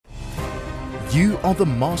You are the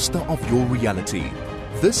master of your reality.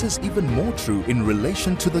 This is even more true in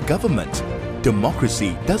relation to the government.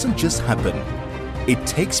 Democracy doesn't just happen. It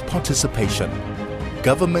takes participation.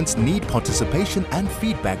 Governments need participation and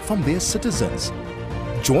feedback from their citizens.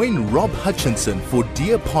 Join Rob Hutchinson for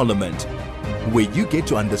Dear Parliament, where you get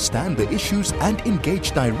to understand the issues and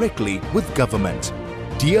engage directly with government.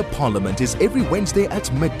 Dear Parliament is every Wednesday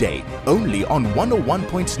at midday, only on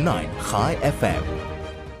 101.9 High FM.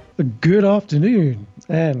 Good afternoon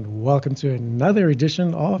and welcome to another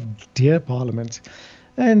edition of Dear Parliament.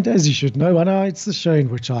 And as you should know by now, it's the show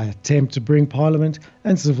in which I attempt to bring Parliament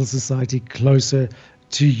and civil society closer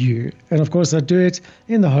to you. And of course I do it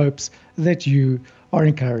in the hopes that you are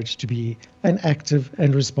encouraged to be an active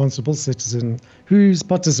and responsible citizen who's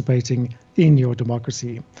participating in your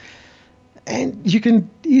democracy. And you can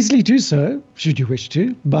easily do so, should you wish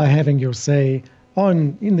to, by having your say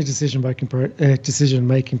in the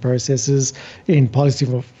decision-making processes, in policy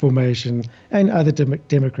formation and other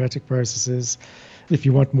democratic processes. If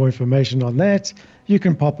you want more information on that, you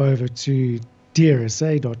can pop over to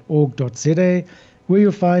dearsa.org.za, where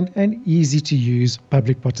you'll find an easy-to-use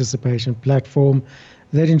public participation platform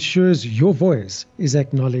that ensures your voice is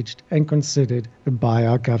acknowledged and considered by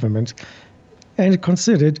our government, and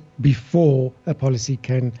considered before a policy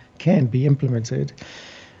can be implemented.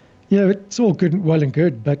 You know, it's all well and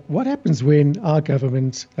good, but what happens when our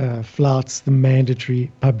government flouts the mandatory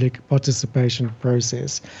public participation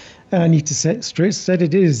process? And I need to stress that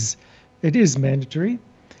it is mandatory,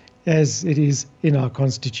 as it is in our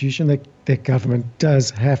constitution that government does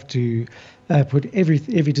have to put every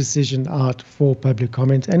decision out for public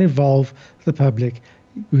comment and involve the public,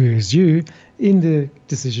 who is you, in the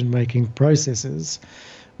decision-making processes.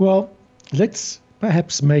 Well, let's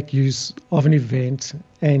perhaps make use of an event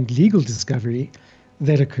and legal discovery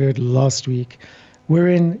that occurred last week,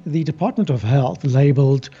 wherein the Department of Health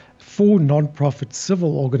labelled 4 non-profit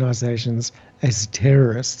civil organisations as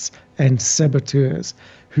terrorists and saboteurs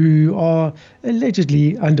who are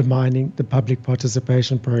allegedly undermining the public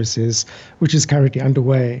participation process, which is currently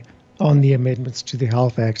underway on the amendments to the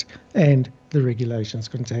Health Act and the regulations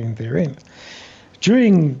contained therein.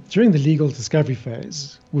 During the legal discovery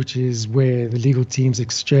phase, which is where the legal teams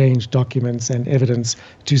exchange documents and evidence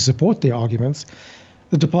to support their arguments,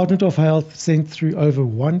 the Department of Health sent through over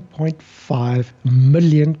 1.5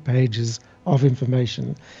 million pages of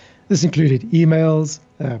information. This included emails,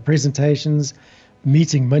 presentations,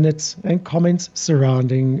 meeting minutes, and comments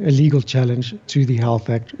surrounding a legal challenge to the Health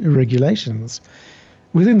Act regulations.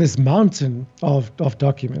 Within this mountain of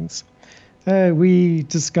documents, we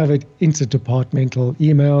discovered interdepartmental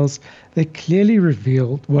emails that clearly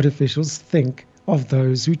revealed what officials think of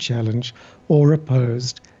those who challenge or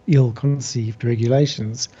opposed ill-conceived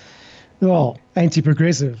regulations. Well,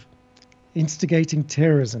 anti-progressive, instigating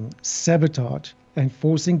terrorism, sabotage, and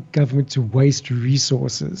forcing government to waste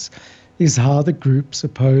resources is how the groups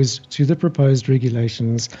opposed to the proposed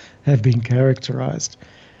regulations have been characterized.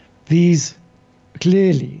 These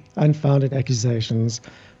clearly unfounded accusations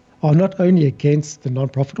are not only against the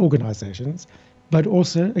non-profit organizations, but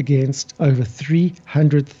also against over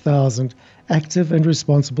 300,000 active and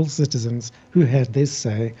responsible citizens who had their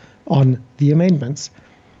say on the amendments.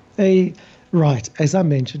 A right, as I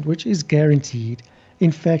mentioned, which is guaranteed.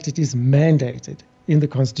 In fact, it is mandated in the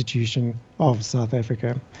Constitution of South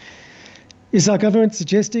Africa. Is our government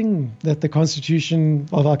suggesting that the Constitution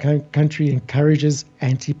of our country encourages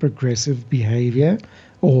anti-progressive behavior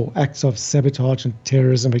or acts of sabotage and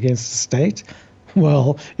terrorism against the state?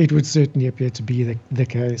 Well, it would certainly appear to be the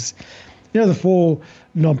case. You know, the 4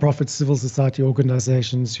 non-profit civil society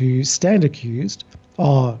organizations who stand accused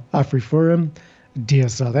are AfriForum, Dear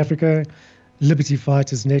South Africa, Liberty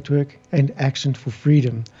Fighters Network, and Action for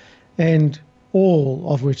Freedom, and all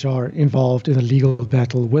of which are involved in a legal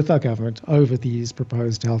battle with our government over these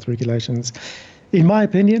proposed health regulations. In my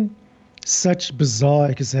opinion, such bizarre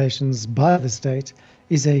accusations by the state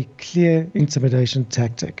is a clear intimidation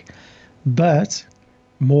tactic. But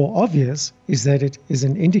more obvious is that it is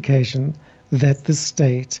an indication that the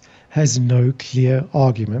state has no clear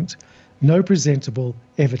argument, no presentable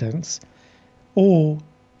evidence, or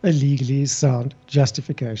a legally sound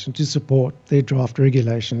justification to support their draft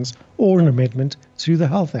regulations or an amendment to the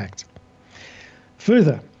Health Act.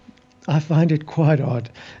 Further, I find it quite odd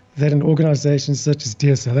that an organization such as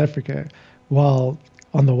Dear South Africa, while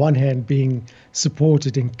on the one hand being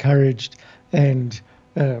supported, encouraged, and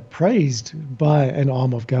praised by an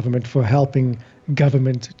arm of government for helping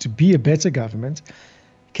government to be a better government,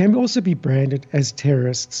 can also be branded as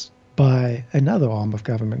terrorists by another arm of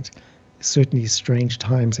government. Certainly strange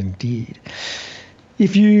times indeed.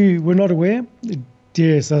 If you were not aware,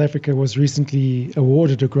 Dear South Africa was recently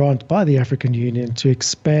awarded a grant by the African Union to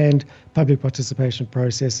expand public participation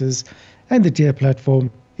processes and the Dear platform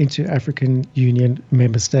into African Union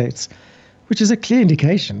member states, which is a clear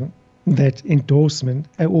indication that endorsement,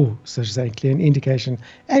 or so to say, clear indication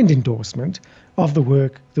and endorsement of the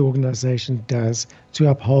work the organization does to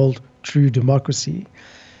uphold true democracy.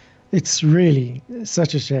 It's really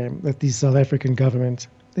such a shame that the South African government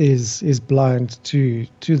is blind to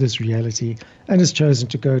this reality and has chosen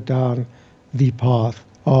to go down the path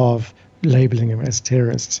of labeling them as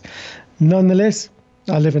terrorists. Nonetheless,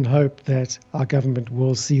 I live in hope that our government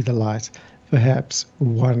will see the light, perhaps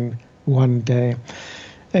one day.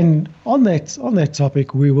 And on that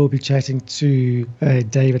topic, we will be chatting to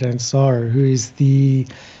David Ansara, who is the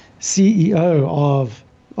CEO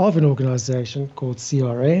of an organization called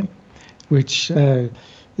CRA, which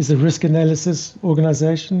is a risk analysis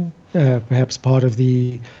organization, perhaps part of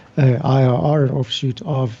the IRR, an offshoot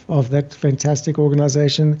of that fantastic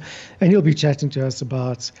organization. And he'll be chatting to us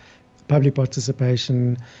about public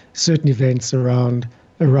participation, certain events around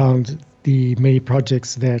the many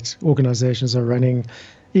projects that organizations are running,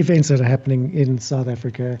 events that are happening in South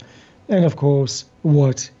Africa, and of course,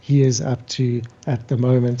 what he is up to at the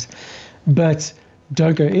moment. But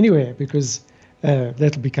don't go anywhere, because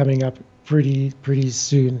that'll be coming up pretty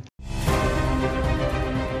soon.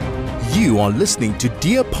 You are listening to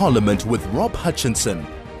Dear Parliament with Rob Hutchinson,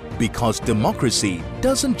 because democracy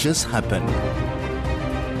doesn't just happen.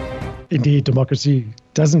 Indeed, democracy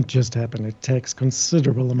doesn't just happen. It takes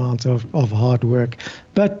considerable amount of hard work.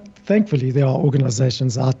 But thankfully, there are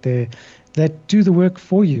organizations out there that do the work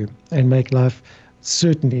for you and make life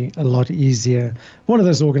certainly a lot easier. One of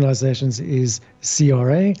those organizations is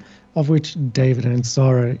CRA, of which David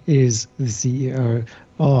Ansara is the CEO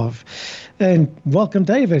of. And welcome,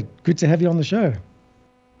 David. Good to have you on the show.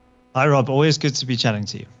 Hi, Rob. Always good to be chatting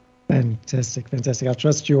to you. Fantastic. I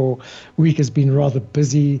trust your week has been rather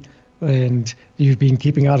busy and you've been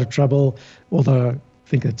keeping out of trouble, although I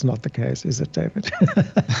think it's not the case, is it, David?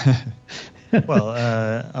 Well,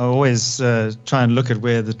 I always try and look at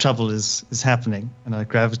where the trouble is happening, and I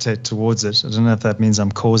gravitate towards it. I don't know if that means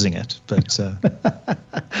I'm causing it, but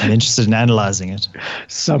I'm interested in analyzing it.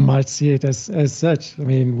 Some might see it as such. I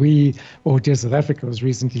mean, Dear South Africa was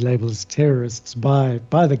recently labelled as terrorists by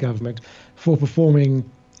the government for performing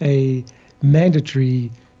a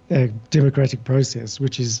mandatory democratic process,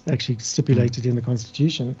 which is actually stipulated in the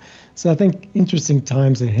Constitution. So I think interesting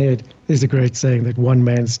times ahead. There's a great saying that one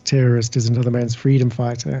man's terrorist is another man's freedom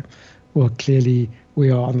fighter. Well, clearly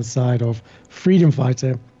we are on the side of freedom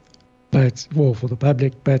fighter, but for the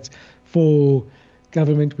public, but for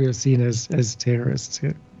government, we are seen as terrorists.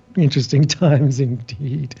 Interesting times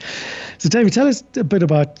indeed. So David, tell us a bit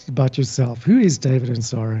about yourself. Who is David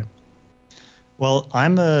Ansara? Well,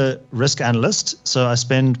 I'm a risk analyst, so I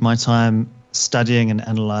spend my time studying and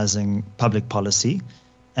analyzing public policy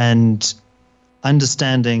and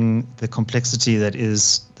understanding the complexity that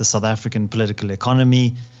is the South African political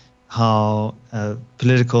economy, how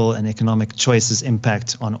political and economic choices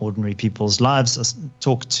impact on ordinary people's lives. I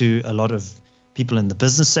talk to a lot of people in the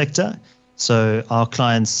business sector. So our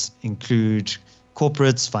clients include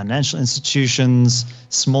corporates, financial institutions,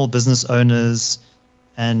 small business owners,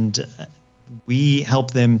 and we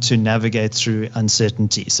help them to navigate through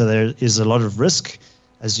uncertainty. So there is a lot of risk,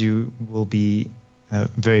 as you will be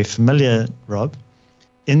very familiar, Rob,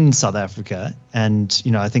 in South Africa. And,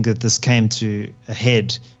 I think that this came to a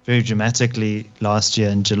head very dramatically last year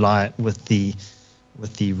in July with the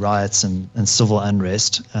riots and civil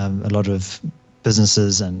unrest. A lot of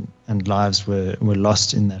businesses and lives were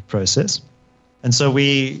lost in that process. And so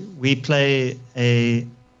we play a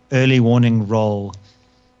early warning role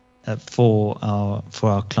for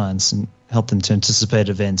our clients and help them to anticipate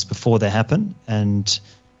events before they happen. And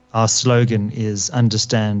our slogan is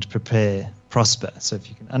understand, prepare, prosper. So if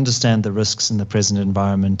you can understand the risks in the present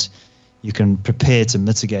environment, you can prepare to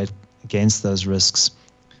mitigate against those risks,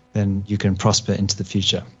 then you can prosper into the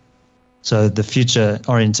future. So the future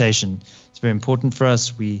orientation is very important for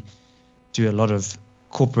us. We do a lot of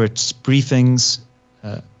corporate briefings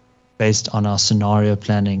based on our scenario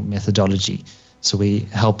planning methodology. So we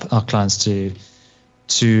help our clients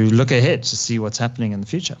to look ahead to see what's happening in the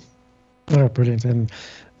future. Oh, brilliant. And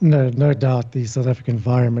no doubt the South African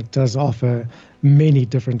environment does offer many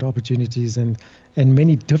different opportunities and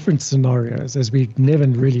many different scenarios, as we never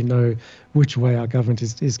really know which way our government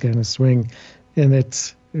is going to swing. And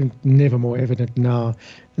it's never more evident now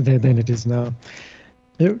than it is now.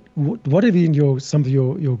 What have been some of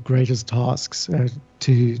your greatest tasks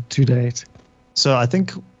to date? So I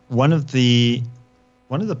think one of the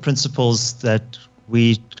one of the principles that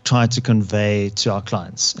we try to convey to our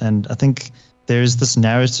clients, and I think there is this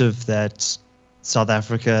narrative that South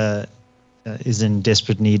Africa is in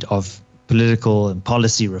desperate need of political and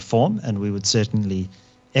policy reform, and we would certainly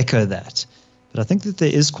echo that. But I think that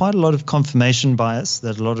there is quite a lot of confirmation bias,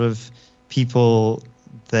 that a lot of people,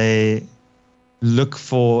 they look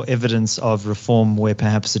for evidence of reform where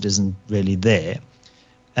perhaps it isn't really there.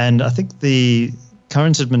 And I think the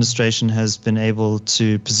current administration has been able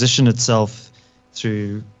to position itself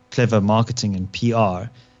through clever marketing and PR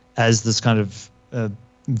as this kind of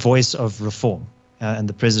voice of reform. And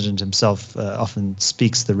the president himself often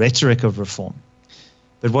speaks the rhetoric of reform.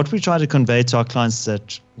 But what we try to convey to our clients is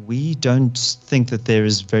that we don't think that there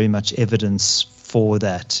is very much evidence for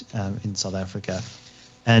that in South Africa.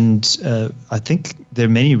 And I think there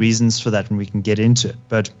are many reasons for that, and we can get into it.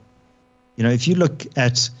 But, if you look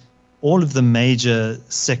at all of the major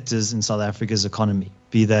sectors in South Africa's economy,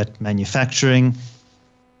 be that manufacturing,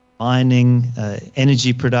 mining,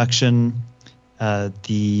 energy production,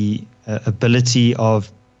 the ability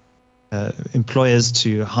of employers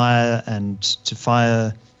to hire and to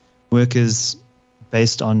fire workers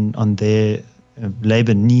based on their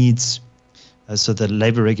labor needs. So the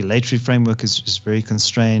labor regulatory framework is very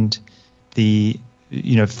constrained. The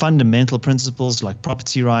fundamental principles like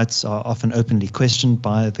property rights are often openly questioned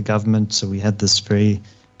by the government. So we had this very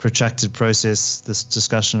protracted process, this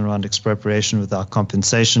discussion around expropriation without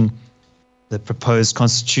compensation. The proposed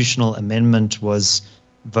constitutional amendment was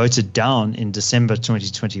voted down in December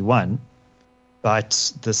 2021,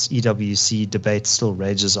 but this EWC debate still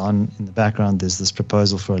rages on in the background. There's this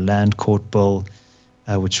proposal for a land court bill,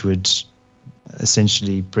 which would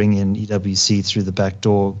essentially bring in EWC through the back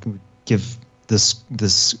door, give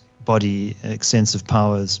this body extensive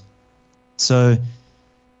powers. So,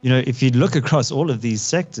 if you look across all of these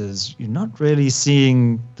sectors, you're not really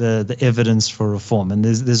seeing the evidence for reform. And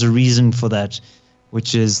there's a reason for that,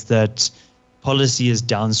 which is that policy is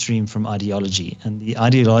downstream from ideology. And the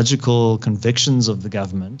ideological convictions of the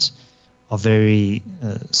government are very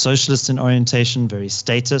socialist in orientation, very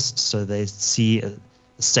statist. So they see the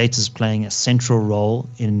state as playing a central role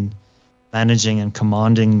in managing and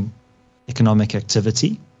commanding economic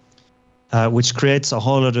activity, which creates a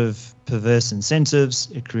whole lot of perverse incentives.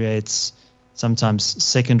 It creates sometimes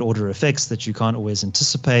second-order effects that you can't always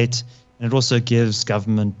anticipate. And it also gives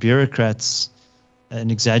government bureaucrats an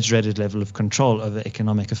exaggerated level of control over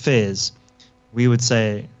economic affairs. We would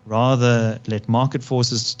say rather let market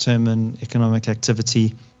forces determine economic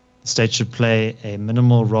activity. The state should play a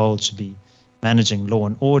minimal role, it should be managing law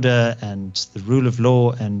and order and the rule of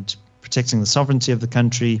law and protecting the sovereignty of the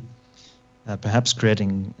country, perhaps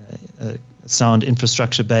creating a sound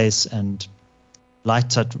infrastructure base and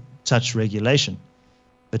light touch regulation,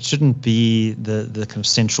 but shouldn't be the kind of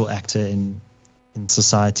central actor in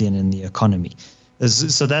society and in the economy.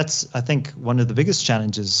 So that's, I think, one of the biggest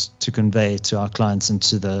challenges to convey to our clients and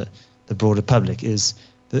to the broader public is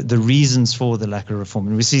the reasons for the lack of reform.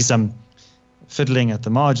 And we see some fiddling at the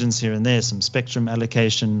margins here and there, some spectrum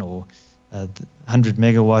allocation or 100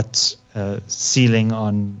 megawatt ceiling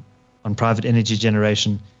on private energy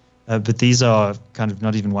generation. But these are kind of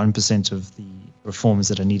not even 1% of the reforms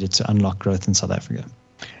that are needed to unlock growth in South Africa.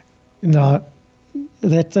 No,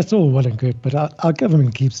 that's all well and good, but our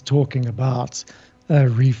government keeps talking about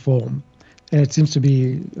reform, and it seems to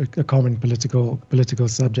be a common political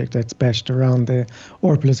subject that's bashed around there,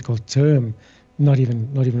 or a political term, not even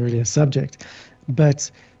really a subject. But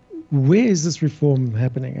where is this reform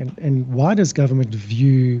happening, and why does government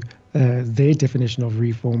view their definition of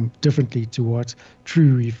reform differently to what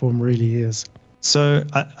true reform really is? So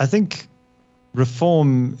I think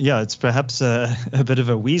reform, it's perhaps a bit of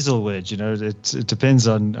a weasel word. It depends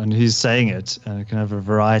on who's saying it. It can have a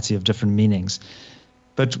variety of different meanings.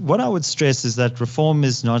 But what I would stress is that reform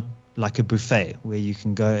is not like a buffet where you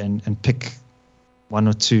can go and pick one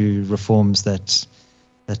or two reforms that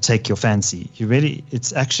take your fancy.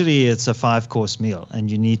 It's a 5-course meal,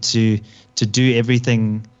 and you need to do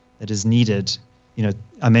everything that is needed.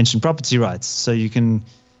 I mentioned property rights, so you can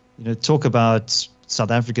talk about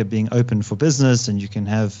South Africa being open for business, and you can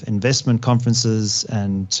have investment conferences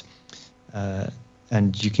and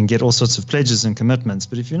you can get all sorts of pledges and commitments.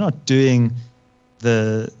 But if you're not doing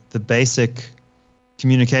the basic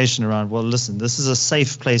communication around, well, listen, this is a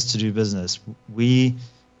safe place to do business. We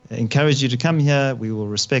encourage you to come here. We will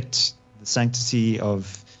respect the sanctity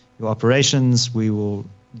of your operations. You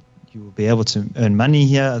will be able to earn money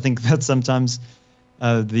here. I think that's sometimes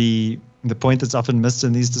the point that's often missed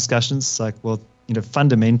in these discussions. It's like, well,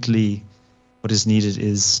 fundamentally what is needed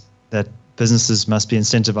is that businesses must be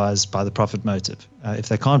incentivized by the profit motive. If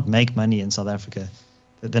they can't make money in South Africa,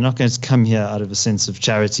 they're not going to come here out of a sense of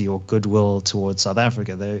charity or goodwill towards South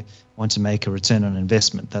Africa. They want to make a return on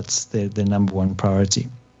investment. That's their number one priority.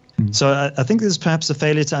 So I think there's perhaps a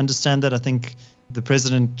failure to understand that. I think the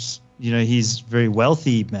president, he's a very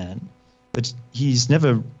wealthy man, but he's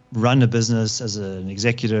never run a business as an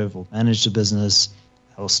executive or managed a business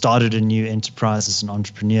or started a new enterprise as an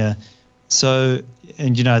entrepreneur. So,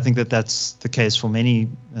 and I think that that's the case for many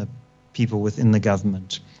people within the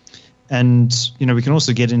government. And, we can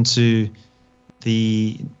also get into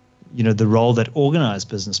the role that organized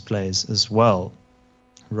business plays as well,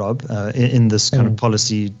 Rob, in this kind of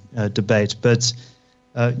policy debate. But,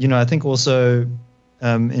 I think also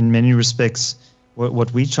in many respects,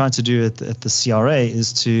 what we try to do at the CRA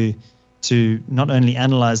is to not only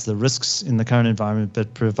analyze the risks in the current environment,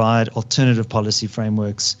 but provide alternative policy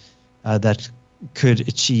frameworks that could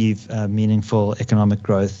achieve meaningful economic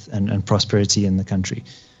growth and prosperity in the country.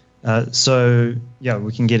 So,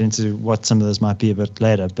 we can get into what some of those might be a bit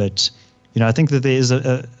later. But, I think that there is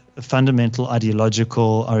a fundamental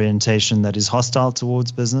ideological orientation that is hostile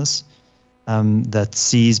towards business, that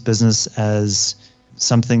sees business as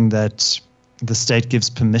something that the state gives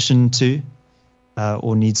permission to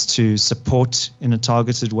or needs to support in a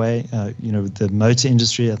targeted way. The motor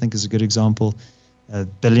industry, I think, is a good example.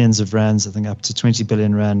 Billions of rands, I think up to 20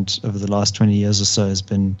 billion rand over the last 20 years or so has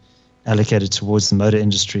been allocated towards the motor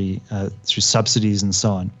industry through subsidies and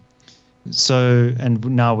so on. So, and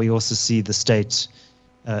now we also see the state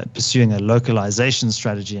pursuing a localization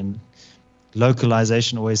strategy, and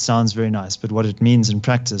localization always sounds very nice, but what it means in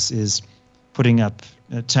practice is putting up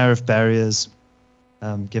tariff barriers,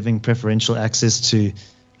 giving preferential access to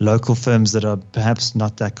local firms that are perhaps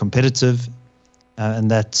not that competitive, and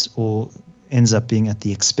that all ends up being at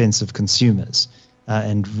the expense of consumers,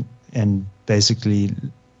 and basically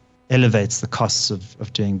elevates the costs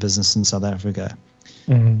of doing business in South Africa.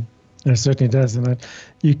 It certainly does, and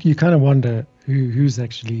you kind of wonder who's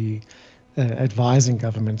actually advising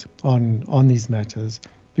government on these matters,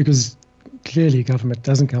 because clearly government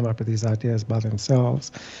doesn't come up with these ideas by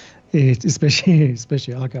themselves.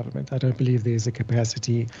 Especially our government. I don't believe there's a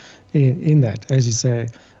capacity in that. As you say,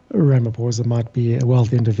 Ramaphosa might be a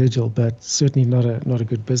wealthy individual, but certainly not a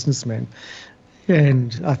good businessman.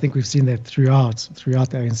 And I think we've seen that throughout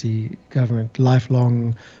the ANC government.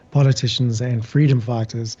 Lifelong politicians and freedom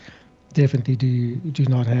fighters definitely do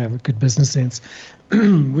not have a good business sense,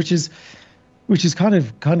 which is kind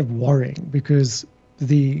of worrying, because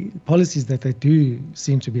the policies that they do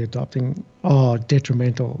seem to be adopting are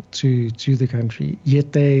detrimental to the country,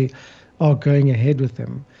 yet they are going ahead with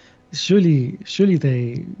them. Surely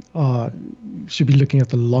they should be looking at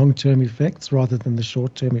the long-term effects rather than the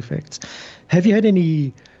short-term effects. Have you had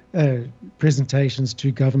any presentations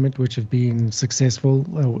to government which have been successful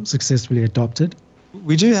or successfully adopted?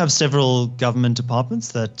 We do have several government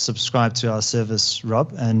departments that subscribe to our service,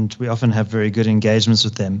 Rob, and we often have very good engagements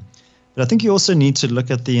with them. But I think you also need to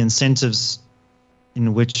look at the incentives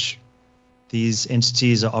in which these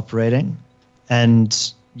entities are operating.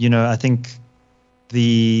 And, I think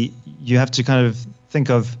you have to kind of think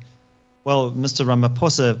of, well, Mr.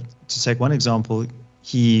 Ramaphosa, to take one example,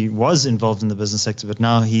 he was involved in the business sector, but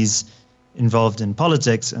now he's involved in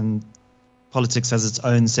politics, and politics has its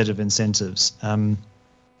own set of incentives. And,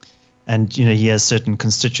 he has certain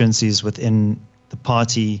constituencies within the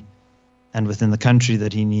party and within the country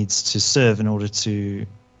that he needs to serve in order to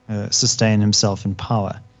sustain himself in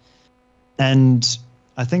power. And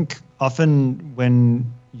I think often when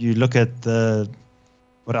you look at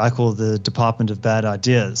what I call the Department of Bad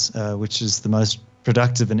Ideas, which is the most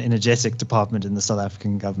productive and energetic department in the South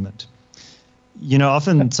African government,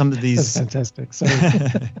 often some of these that's fantastic.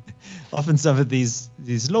 often some of these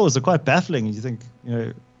laws are quite baffling. You think,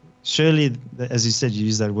 surely, as you said, you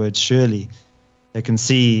use that word, surely, they can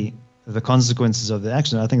see the consequences of the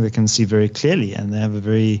action. I think they can see very clearly, and they have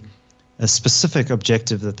a specific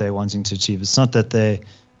objective that they're wanting to achieve. It's not that they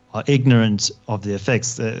are ignorant of the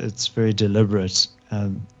effects. It's very deliberate.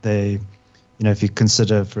 If you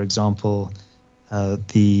consider, for example,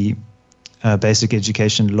 the Basic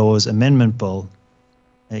Education Laws Amendment Bill,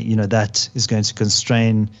 that is going to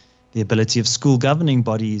constrain the ability of school governing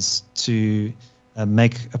bodies to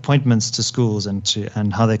make appointments to schools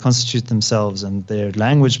and how they constitute themselves and their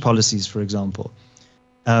language policies, for example.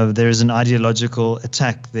 There is an ideological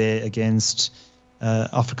attack there against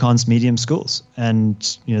Afrikaans medium schools,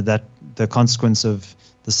 and that the consequence of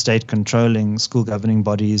the state controlling school governing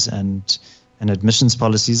bodies and admissions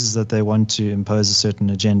policies is that they want to impose a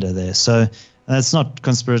certain agenda there. So that's not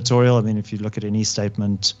conspiratorial. I mean, if you look at any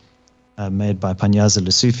statement made by Panyaza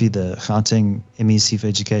Lesufi, the Gauteng MEC for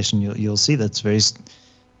Education, you'll see that's very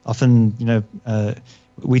often,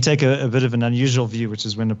 we take a bit of an unusual view, which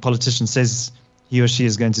is when a politician says he or she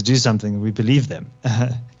is going to do something, we believe them.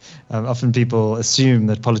 Often people assume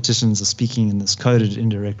that politicians are speaking in this coded,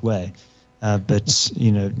 indirect way. But,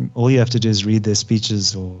 all you have to do is read their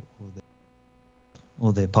speeches or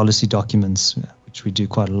their policy documents, which we do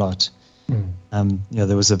quite a lot.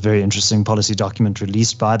 There was a very interesting policy document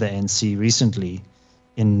released by the ANC recently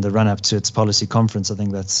in the run-up to its policy conference. I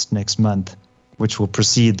think that's next month, which will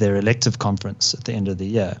precede their elective conference at the end of the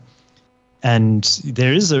year. And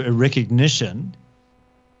there is a recognition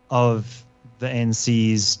of the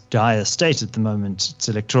ANC's dire state at the moment. Its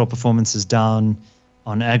electoral performance is down.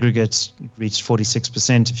 On aggregate, it reached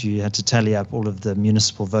 46% if you had to tally up all of the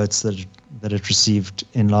municipal votes that it received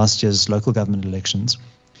in last year's local government elections.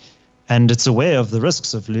 And it's aware of the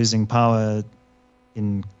risks of losing power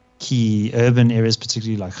in key urban areas,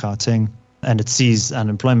 particularly like Gauteng. And it sees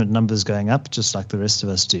unemployment numbers going up, just like the rest of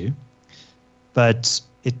us do. But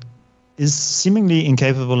it is seemingly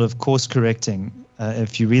incapable of course correcting.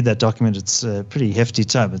 If you read that document, it's a pretty hefty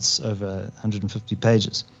tome. It's over 150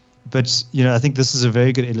 pages. But, I think this is a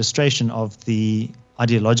very good illustration of the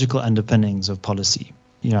ideological underpinnings of policy.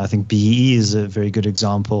 I think BEE is a very good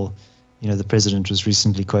example. The president was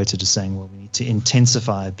recently quoted as saying, well, we need to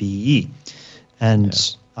intensify BEE.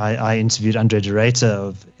 And I interviewed Andre de Ruyter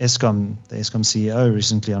of Eskom, the Eskom CEO,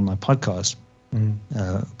 recently on my podcast,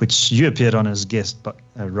 which you appeared on as a guest,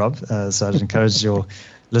 Rob. So I'd encourage your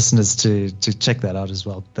listeners to check that out as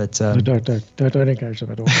well. But don't encourage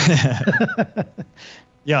them at all.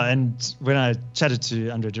 Yeah, and when I chatted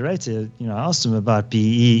to Andre de Ruyter, I asked him about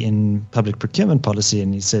BEE in public procurement policy,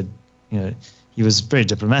 and he said, he was very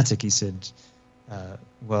diplomatic. He said,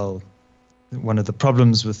 well, one of the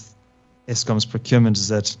problems with Eskom's procurement is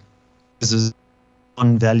that this is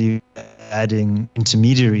non-value adding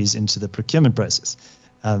intermediaries into the procurement process.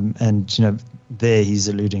 And, there he's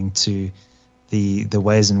alluding to the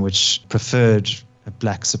ways in which preferred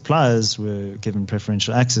black suppliers were given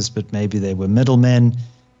preferential access, but maybe they were middlemen.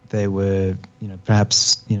 They were,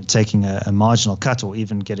 perhaps, taking a marginal cut or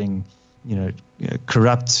even getting,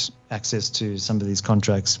 corrupt access to some of these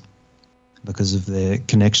contracts because of their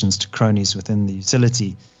connections to cronies within the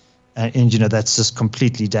utility. And that's just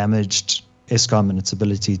completely damaged Eskom and its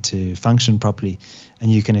ability to function properly.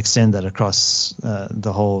 And you can extend that across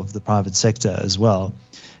the whole of the private sector as well.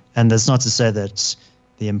 And that's not to say that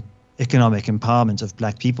the economic empowerment of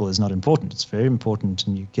black people is not important. It's very important,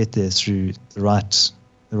 and you get there through the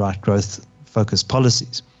right growth-focused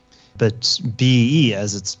policies. But BEE,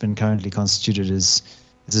 as it's been currently constituted, is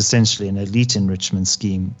essentially an elite enrichment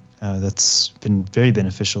scheme that's been very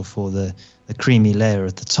beneficial for the creamy layer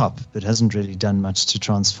at the top, but hasn't really done much to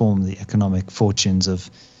transform the economic fortunes of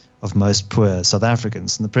most poor South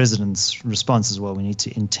Africans. And the president's response is, well, we need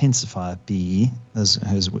to intensify BEE, as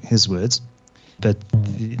his words. But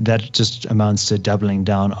that just amounts to doubling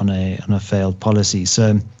down on a failed policy.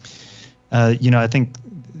 So, I think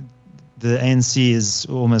the ANC is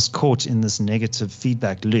almost caught in this negative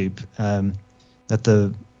feedback loop, that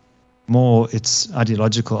the more its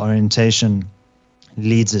ideological orientation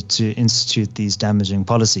leads it to institute these damaging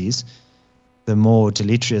policies, the more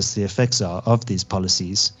deleterious the effects are of these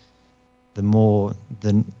policies, the more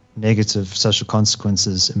the negative social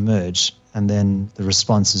consequences emerge, and then the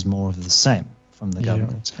response is more of the same from the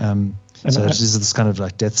government. So it is this kind of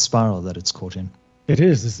like death spiral that it's caught in. It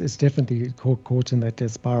is. It's definitely caught in that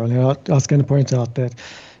death spiral. Now, I was going to point out that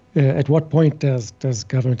at what point does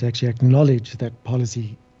government actually acknowledge that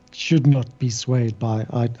policy should not be swayed by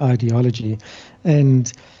ideology,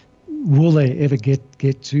 and will they ever get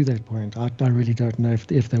to that point? I really don't know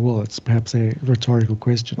if they will. It's perhaps a rhetorical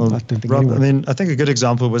question. Well, I don't think Rob, anyone. I think a good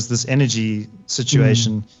example was this energy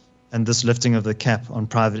situation and this lifting of the cap on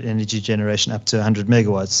private energy generation up to 100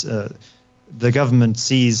 megawatts. The government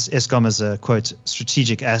sees Eskom as a, quote,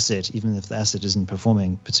 strategic asset, even if the asset isn't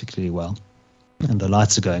performing particularly well, and the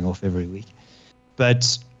lights are going off every week.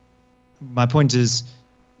 But my point is,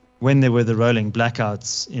 when there were the rolling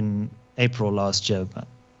blackouts in April last year,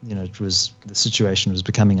 the situation was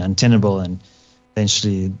becoming untenable, and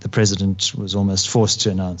eventually the president was almost forced to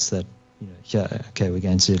announce that, we're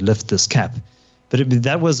going to lift this cap. But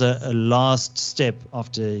that was a last step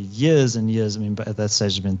after years and years. I mean, at that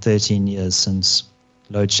stage, it's been 13 years since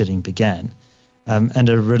load shedding began, and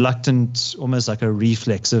a reluctant, almost like a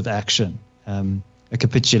reflexive action, a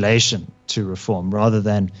capitulation to reform rather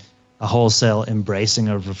than a wholesale embracing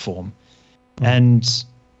of reform. And,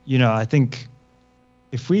 I think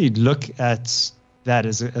if we look at that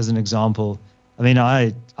as an example, I mean,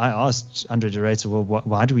 I asked Andre de Ruyter, well,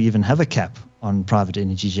 why do we even have a cap on private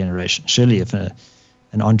energy generation? Surely if an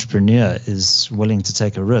entrepreneur is willing to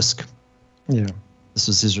take a risk. Yeah. This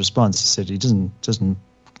was his response. He said he doesn't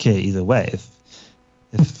care either way.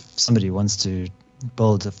 If somebody wants to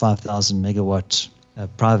build a 5,000 megawatt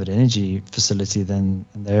private energy facility, then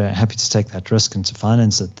they're happy to take that risk and to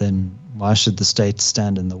finance it, then why should the state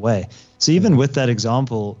stand in the way? So even with that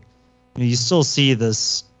example, you still see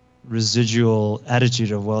this residual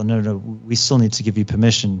attitude of, well, no, we still need to give you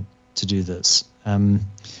permission to do this. And,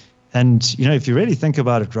 if you really think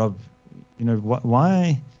about it, Rob,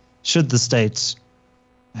 why should the state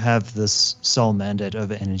have this sole mandate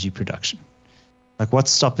over energy production? Like,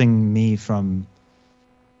 what's stopping me from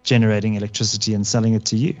generating electricity and selling it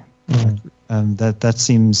to you? That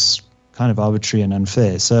seems kind of arbitrary and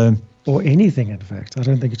unfair. So, or anything, in fact. I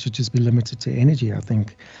don't think it should just be limited to energy. I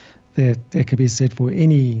think that could be said for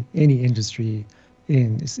any industry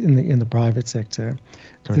in the private sector.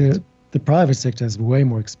 The private sector has way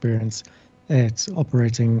more experience at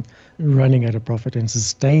operating, running at a profit, and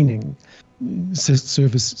sustaining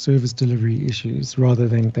service delivery issues rather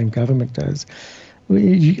than government does.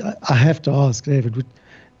 I have to ask, David,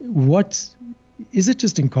 what is it?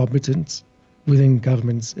 Just incompetence within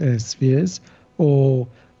government spheres, or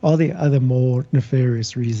are there other more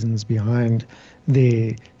nefarious reasons behind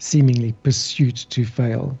their seemingly pursuit to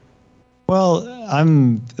fail? Well,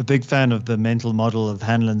 I'm a big fan of the mental model of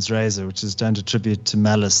Hanlon's razor, which is don't attribute to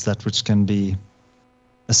malice that which can be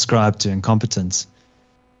ascribed to incompetence.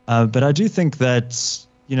 But I do think that,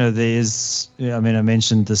 there is, I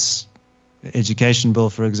mentioned this education bill,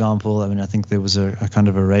 for example. I think there was a kind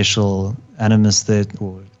of a racial animus there,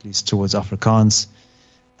 or at least towards Afrikaans.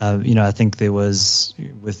 I think there was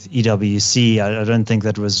with EWC, I don't think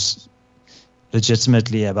that was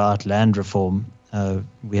legitimately about land reform.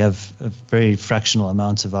 We have a very fractional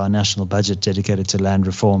amount of our national budget dedicated to land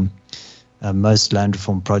reform. Most land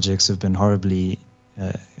reform projects have been horribly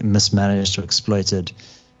mismanaged or exploited.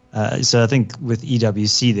 So I think with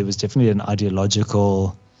EWC, there was definitely an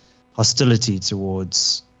ideological hostility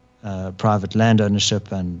towards private land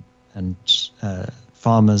ownership and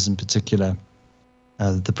farmers in particular.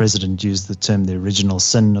 The president used the term the original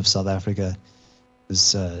sin of South Africa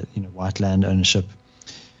was white land ownership.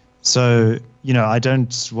 So, I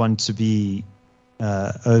don't want to be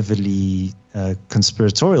overly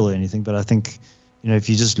conspiratorial or anything, but I think, if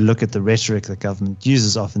you just look at the rhetoric that government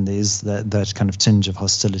uses, often there is that kind of tinge of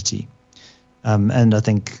hostility. And I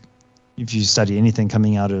think if you study anything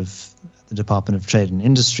coming out of the Department of Trade and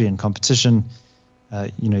Industry and Competition,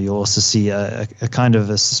 you'll also see a kind of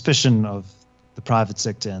a suspicion of the private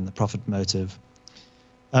sector and the profit motive.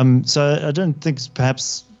 So I don't think it's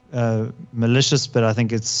perhaps malicious, but I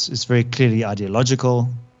think it's very clearly ideological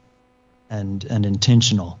and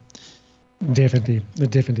intentional. Definitely,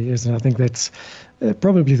 it definitely is, and I think that's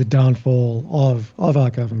probably the downfall of our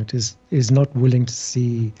government is not willing to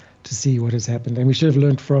see what has happened, and we should have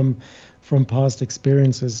learned from past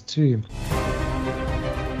experiences too.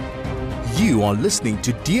 You are listening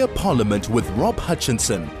to Dear Parliament with Rob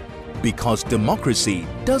Hutchinson, because democracy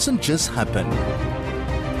doesn't just happen.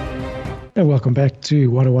 And welcome back to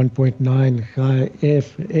 101.9 High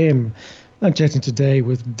FM. I'm chatting today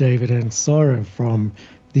with David Ansara from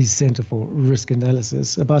the Centre for Risk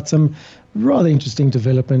Analysis about some rather interesting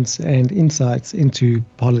developments and insights into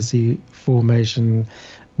policy formation,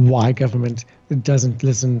 why government doesn't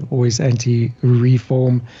listen, always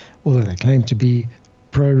anti-reform, although they claim to be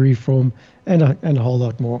pro-reform, and a whole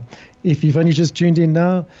lot more. If you've only just tuned in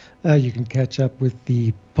now, you can catch up with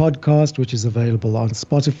the podcast, which is available on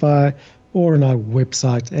Spotify or on our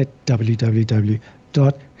website at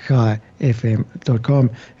www.highfm.com.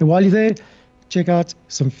 And while you're there, check out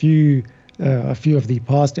a few of the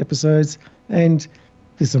past episodes, and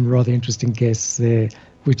there's some rather interesting guests there,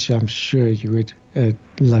 which I'm sure you would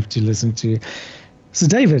love to listen to. So,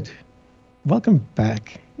 David, welcome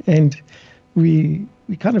back. And we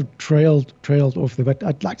kind of trailed off there, but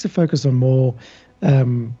I'd like to focus on more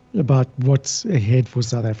about what's ahead for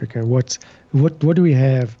South Africa. What do we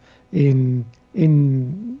have in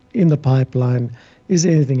the pipeline? Is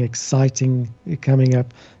there anything exciting coming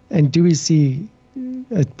up? And do we see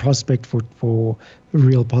a prospect for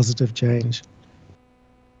real positive change?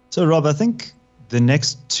 So, Rob, I think the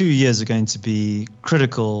next 2 years are going to be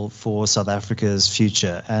critical for South Africa's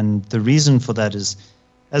future. And the reason for that is,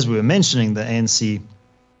 as we were mentioning, the ANC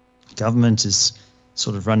government is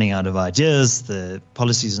sort of running out of ideas. The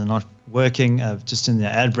policies are not working. Just in the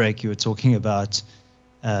ad break, you were talking about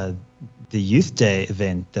the Youth Day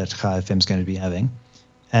event that Chai FM is going to be having.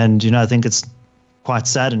 And, I think it's quite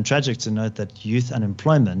sad and tragic to note that youth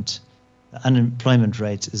unemployment, the unemployment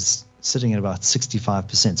rate is sitting at about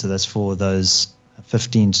 65%. So that's for those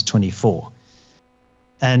 15 to 24.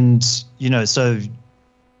 And, so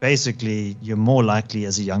basically you're more likely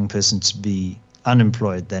as a young person to be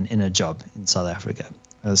unemployed than in a job in South Africa.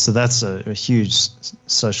 So that's a huge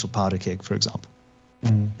social powder keg, for example.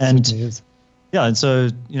 And so,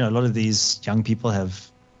 a lot of these young people have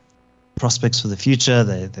prospects for the future.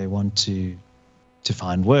 They want to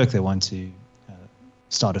find work. They want to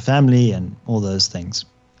start a family and all those things.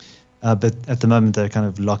 But at the moment, they're kind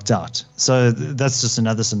of locked out. So that's just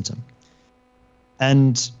another symptom.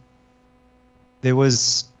 And there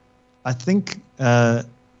was, I think, a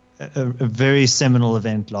very seminal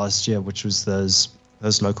event last year, which was those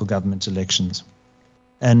local government elections.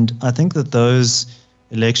 And I think that those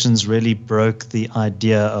elections really broke the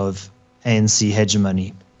idea of ANC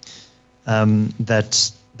hegemony,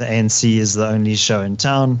 that the ANC is the only show in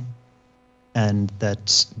town and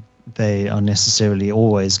that they are necessarily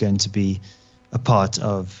always going to be a part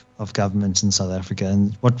of government in South Africa.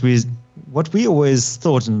 And what we always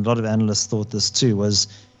thought, and a lot of analysts thought this too, was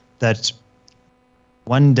that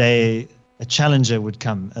one day a challenger would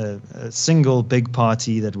come, a single big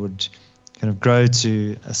party that would kind of grow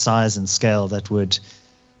to a size and scale that would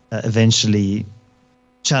eventually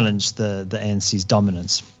challenge the ANC's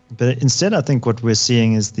dominance. But instead, I think what we're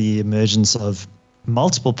seeing is the emergence of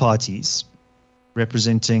multiple parties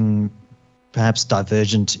representing perhaps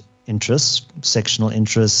divergent interests, sectional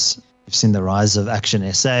interests. We've seen the rise of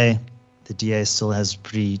Action SA. The DA still has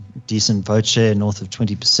pretty decent vote share, north of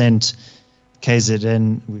 20%.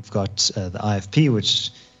 KZN, we've got the IFP,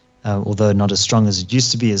 which, although not as strong as it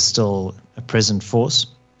used to be, is still a present force.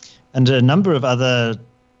 And a number of other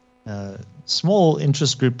small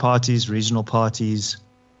interest group parties, regional parties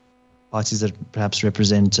that perhaps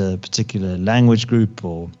represent a particular language group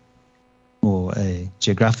or a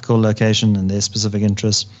geographical location and their specific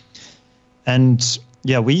interests. And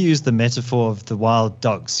yeah, we use the metaphor of the wild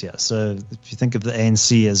dogs here. So if you think of the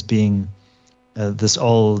ANC as being this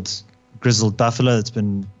old grizzled buffalo that's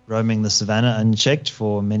been roaming the savannah unchecked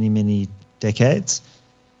for many, many decades,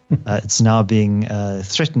 it's now being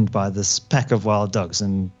threatened by this pack of wild dogs.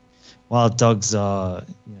 And wild dogs are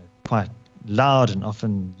quite loud and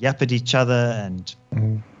often yap at each other and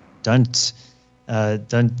don't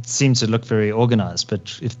seem to look very organized.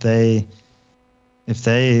 But if they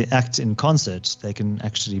act in concert, they can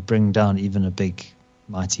actually bring down even a big,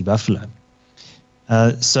 mighty buffalo.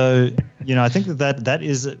 So, I think that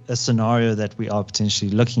is a scenario that we are potentially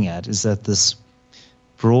looking at, is that this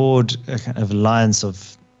broad kind of alliance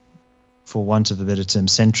of, for want of a better term,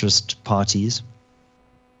 centrist parties.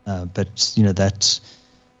 But,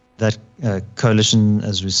 that coalition,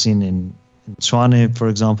 as we've seen in Tshwane, for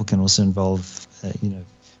example, can also involve,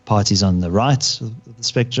 parties on the right of the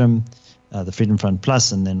spectrum, the Freedom Front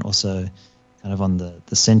Plus, and then also kind of on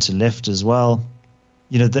the center left as well.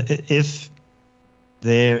 If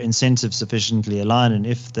their incentives sufficiently align and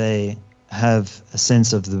if they have a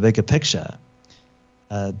sense of the bigger picture,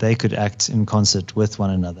 they could act in concert with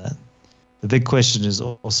one another. The big question is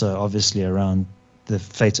also obviously around the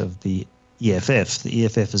fate of the EFF. The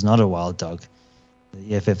EFF is not a wild dog.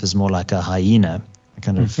 The EFF is more like a hyena,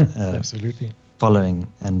 kind of absolutely following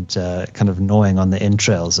and kind of gnawing on the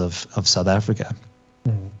entrails of South Africa.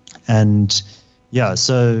 And yeah,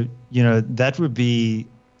 so, that would be,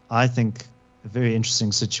 I think, a very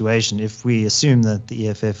interesting situation if we assume that the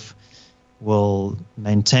EFF will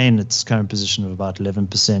maintain its current position of about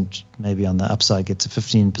 11%, maybe on the upside get to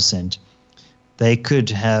 15%. They could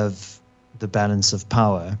have the balance of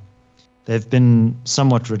power. They've been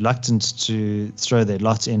somewhat reluctant to throw their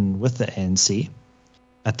lot in with the ANC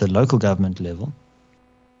at the local government level.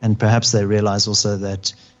 And perhaps they realize also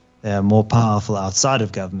that they are more powerful outside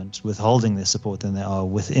of government, withholding their support, than they are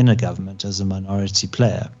within a government as a minority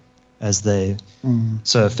player, as they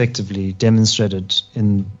so effectively demonstrated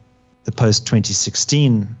in the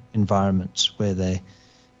post-2016 environment, where they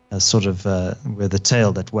were the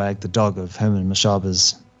tail that wagged the dog of Herman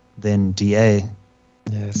Mashaba's then DA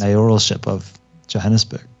mayoralship of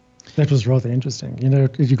Johannesburg. That was rather interesting.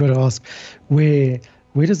 You've got to ask, where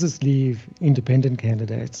does this leave independent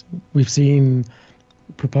candidates? We've seen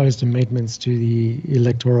proposed amendments to the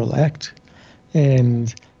Electoral Act,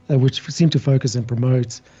 and which seem to focus and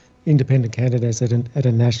promote independent candidates at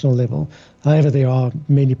a national level. However, there are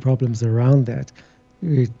many problems around that.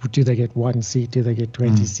 Do they get one seat? Do they get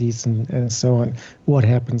 20 seats, and so on? What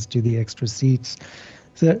happens to the extra seats?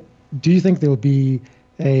 So do you think there'll be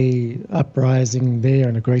a uprising there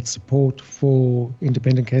and a great support for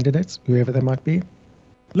independent candidates, whoever they might be?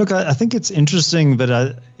 Look, I think it's interesting, but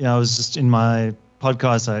I was just in my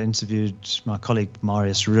podcast, I interviewed my colleague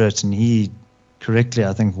Marius Ruert, and he correctly,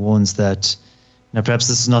 I think, warns that perhaps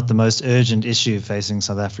this is not the most urgent issue facing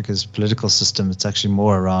South Africa's political system. It's actually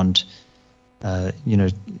more around, I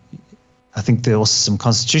think there are also some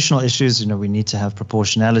constitutional issues. We need to have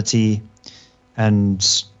proportionality,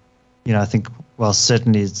 and I think, well,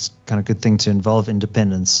 certainly it's kind of good thing to involve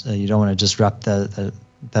independence. You don't want to disrupt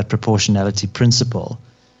that proportionality principle.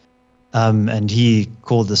 And he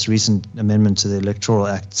called this recent amendment to the Electoral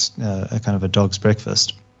Act a kind of a dog's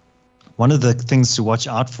breakfast. One of the things to watch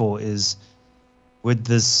out for is, would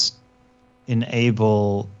this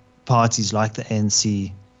enable parties like the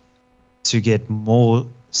ANC to get more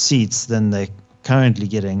seats than they're currently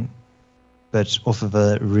getting, but off of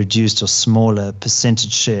a reduced or smaller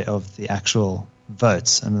percentage share of the actual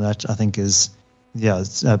votes? And that, I think, is,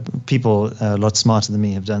 people a lot smarter than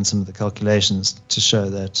me have done some of the calculations to show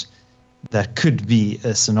that could be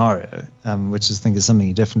a scenario, which I think is something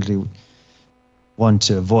you definitely want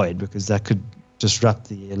to avoid, because that could disrupt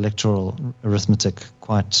the electoral arithmetic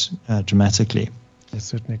quite dramatically. It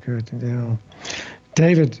certainly could, yeah.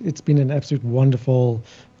 David, it's been an absolute wonderful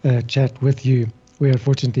chat with you. We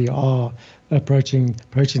unfortunately are approaching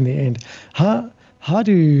the end. How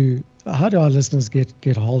do our listeners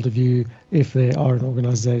get hold of you if they are an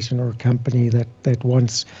organization or a company that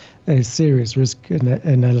wants a serious risk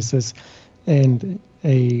analysis and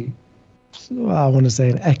an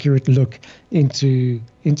accurate look into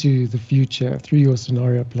the future through your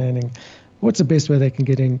scenario planning? What's the best way they can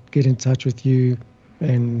get in touch with you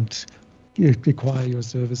and acquire your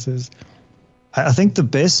services? I think the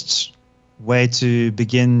best way to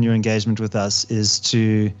begin your engagement with us is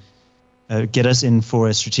to get us in for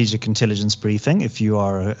a strategic intelligence briefing. If you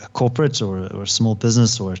are a corporate or a small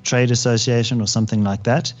business or a trade association or something like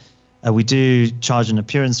that, we do charge an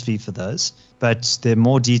appearance fee for those. But there are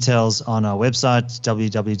more details on our website,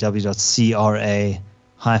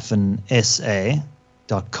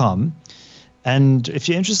 www.cra-sa.com. And if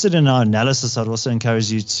you're interested in our analysis, I'd also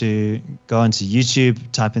encourage you to go onto YouTube,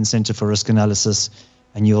 type in Center for Risk Analysis,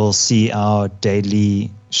 and you'll see our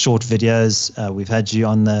daily short videos. We've had you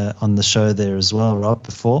on the show there as well, Rob,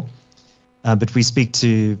 before. But we speak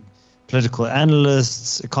to political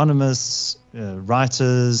analysts, economists,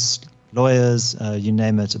 writers, lawyers, you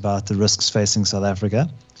name it, about the risks facing South Africa.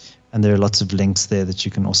 And there are lots of links there that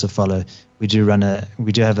you can also follow. We do have a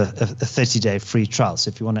 30-day free trial. So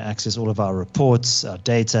if you want to access all of our reports, our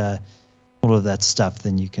data, all of that stuff,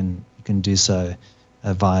 then you can do so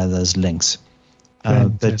via those links.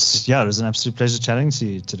 But yeah, it was an absolute pleasure chatting to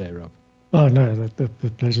you today, Rob. Oh, no, the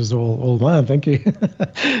pleasure's all mine. Thank you.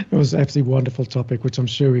 It was an absolutely wonderful topic, which I'm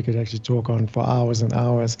sure we could actually talk on for hours and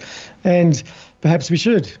hours. And perhaps we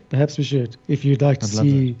should. If you'd like to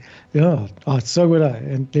see, so would I.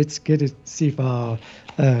 And let's see if our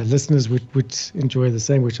listeners would enjoy the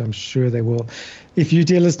same, which I'm sure they will. If you,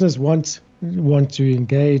 dear listeners, want to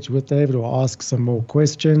engage with David or ask some more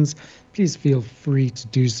questions, please feel free to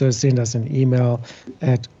do so. Send us an email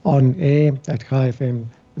at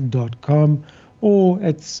onair@highfm.com or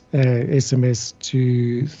at SMS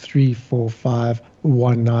to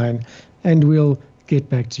 34519, and we'll get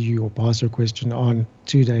back to you or pass your question on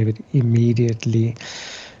to David immediately.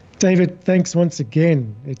 David, thanks once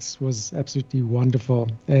again. It was absolutely wonderful,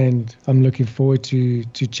 and I'm looking forward to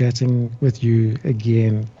chatting with you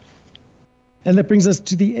again. And that brings us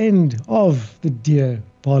to the end of the Dear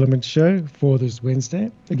Parliament show for this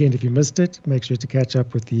Wednesday. Again, if you missed it, make sure to catch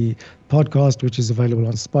up with the podcast, which is available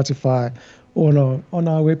on Spotify or on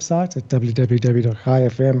our website at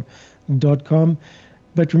www.highfm.com.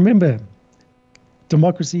 But remember,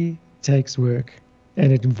 democracy takes work,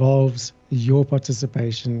 and it involves your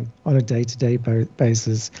participation on a day-to-day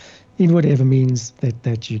basis in whatever means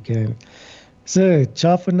that you can. So,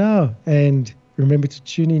 ciao for now, and remember to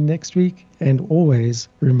tune in next week, and always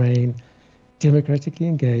remain democratically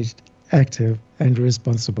engaged, active, and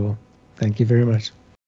responsible. Thank you very much.